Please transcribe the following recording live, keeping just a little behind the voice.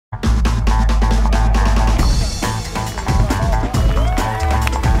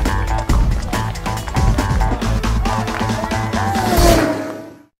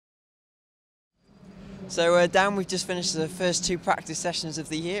So Dan, we've just finished the first 2 practice sessions of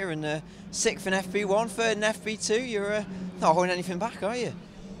the year, and 6th in FP1, 3rd in FP2. You're not holding anything back, are you?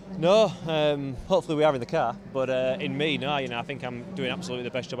 No, hopefully we are in the car, but in me, no. I think I'm doing absolutely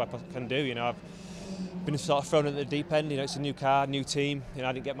the best job I can do. I've been sort of thrown at the deep end. It's a new car, new team.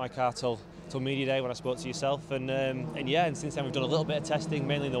 I didn't get my car till media day when I spoke to yourself, and since then we've done a little bit of testing,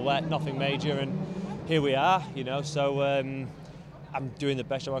 mainly in the wet, nothing major, and here we are. So I'm doing the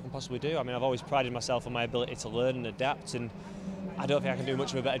best job I can possibly do. I've always prided myself on my ability to learn and adapt, and I don't think I can do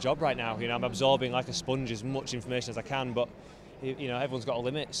much of a better job right now. I'm absorbing like a sponge as much information as I can, but everyone's got a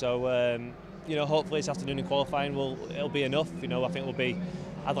limit. So hopefully this afternoon in qualifying it'll be enough. I think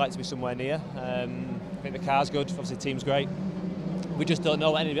I'd like to be somewhere near. I think the car's good. Obviously the team's great. We just don't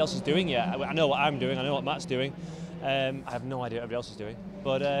know what anybody else is doing yet. I know what I'm doing. I know what Matt's doing. I have no idea what everybody else is doing.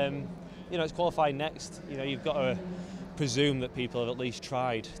 But it's qualifying next. You've got to presume that people have at least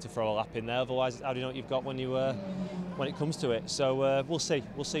tried to throw a lap in there. Otherwise, how do you know what you've got when it comes to it? So we'll see.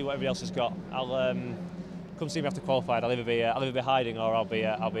 We'll see what everybody else has got. I'll come see me after qualified. I'll either be hiding or I'll be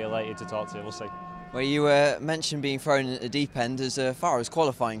elated to talk to you. We'll see. Well, you mentioned being thrown at the deep end. As far as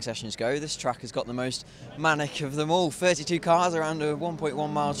qualifying sessions go, this track has got the most manic of them all. 32 cars around a 1.1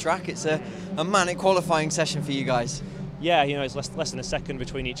 mile track. It's a manic qualifying session for you guys. Yeah, it's less than a second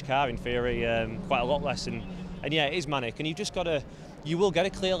between each car in theory, quite a lot less, and yeah, it is manic. And you will get a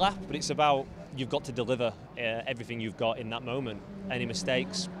clear lap, but it's about you've got to deliver everything you've got in that moment. Any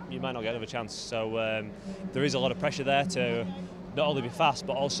mistakes, you might not get another chance. So there is a lot of pressure there to not only be fast,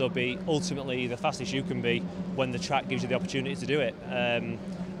 but also be ultimately the fastest you can be when the track gives you the opportunity to do it.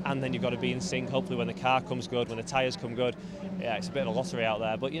 And then you've got to be in sync, hopefully when the car comes good, when the tyres come good. Yeah, it's a bit of a lottery out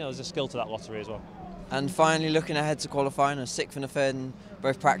there, but there's a skill to that lottery as well. And finally, looking ahead to qualifying, a 6th and a 3rd in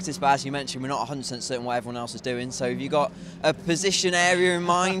both practice, but as you mentioned, we're not 100% certain what everyone else is doing. So have you got a position area in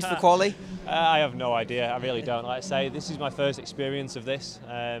mind for quali? I have no idea, I really don't. Like I say, this is my first experience of this.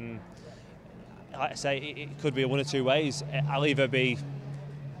 Like I say, it could be one of 2 ways. I'll either be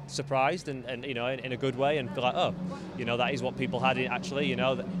surprised and in a good way and feel like, oh, that is what people had actually,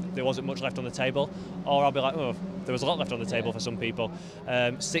 there wasn't much left on the table, or I'll be like, oh, there was a lot left on the table for some people.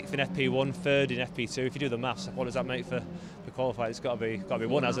 6th in FP1, 3rd in FP2. If you do the maths, what does that make for qualified? It's got to be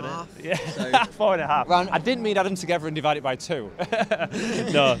 1, hasn't it? Yeah, so 4.5. I didn't mean add them together and divide it by 2.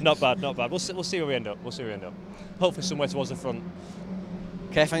 No, not bad, not bad. We'll see where we end up. Hopefully somewhere towards the front.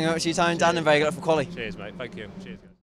 Okay, thank you very much for your time, Dan, and very good luck for quali. Cheers, mate. Thank you. Cheers.